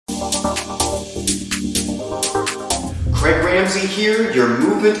Craig Ramsey here, your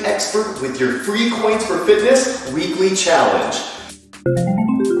movement expert with your free Coins for Fitness weekly challenge.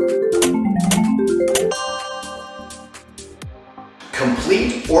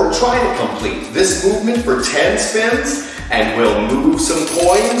 Complete or try to complete this movement for 10 spins and we'll move some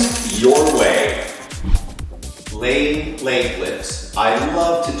coins your way. Laying leg lifts. I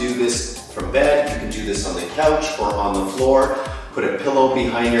love to do this from bed. You can do this on the couch or on the floor. Put a pillow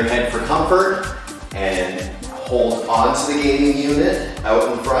behind your head for comfort and hold onto the gaming unit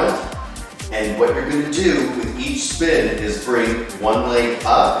out in front. And what you're going to do with each spin is bring one leg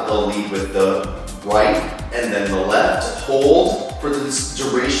up. It'll lead with the right and then the left. Hold for the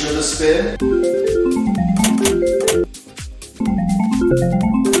duration of the spin.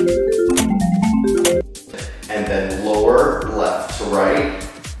 And then lower left to right.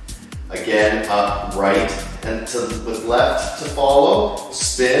 Again, up, right, and with left to follow.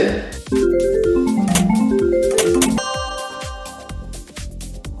 Spin.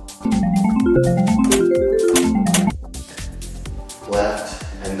 Left,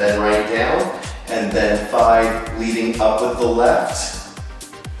 and then right down. And then 5 leading up with the left.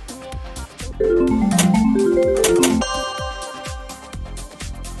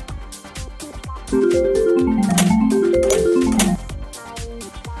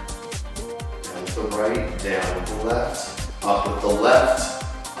 Down with the right, down with the left, up with the left,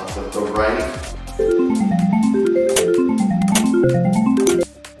 up with the right.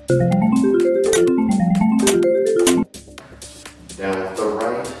 Down with the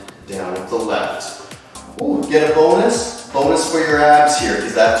right, down with the left. Ooh, get a bonus for your abs here,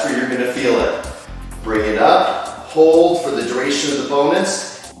 because that's where you're gonna feel it. Bring it up, hold for the duration of the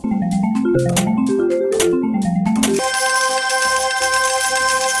bonus.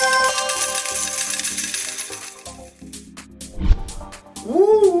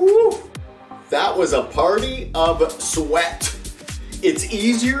 Woo! That was a party of sweat. It's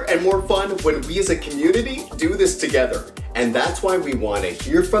easier and more fun when we as a community do this together. And that's why we want to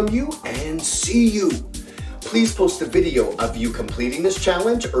hear from you and see you. Please post a video of you completing this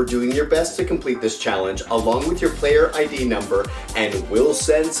challenge or doing your best to complete this challenge along with your player ID number, and we'll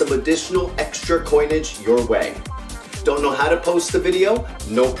send some additional extra coinage your way. Don't know how to post the video?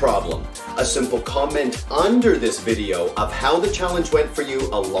 No problem. A simple comment under this video of how the challenge went for you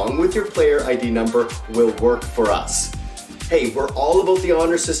along with your player ID number will work for us. Hey, we're all about the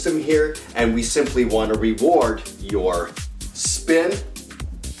honor system here, and we simply want to reward your spin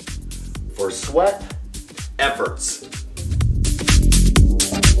for sweat efforts.